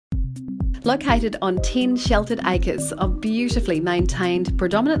Located on 10 sheltered acres of beautifully maintained,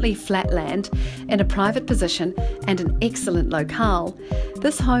 predominantly flat land in a private position and an excellent locale,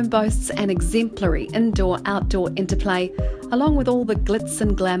 this home boasts an exemplary indoor-outdoor interplay, along with all the glitz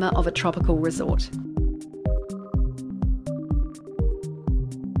and glamour of a tropical resort.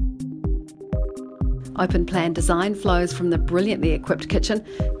 Open-plan design flows from the brilliantly equipped kitchen,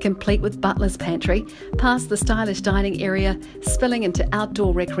 complete with butler's pantry, past the stylish dining area, spilling into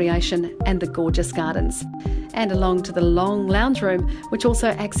outdoor recreation and the gorgeous gardens, and along to the long lounge room, which also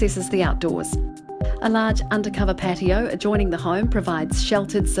accesses the outdoors. A large undercover patio adjoining the home provides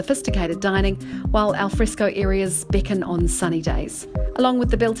sheltered, sophisticated dining, while alfresco areas beckon on sunny days. Along with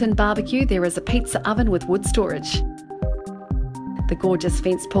the built-in barbecue, there is a pizza oven with wood storage. The gorgeous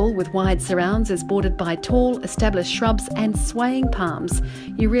fence pool with wide surrounds is bordered by tall, established shrubs and swaying palms.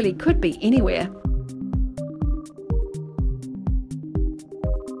 You really could be anywhere.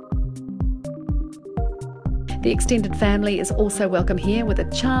 The extended family is also welcome here with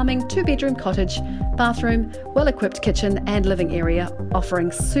a charming 2-bedroom cottage, bathroom, well-equipped kitchen and living area,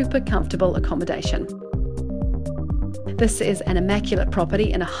 offering super comfortable accommodation. This is an immaculate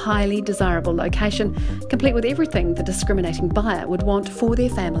property in a highly desirable location, complete with everything the discriminating buyer would want for their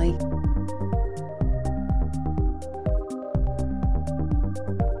family.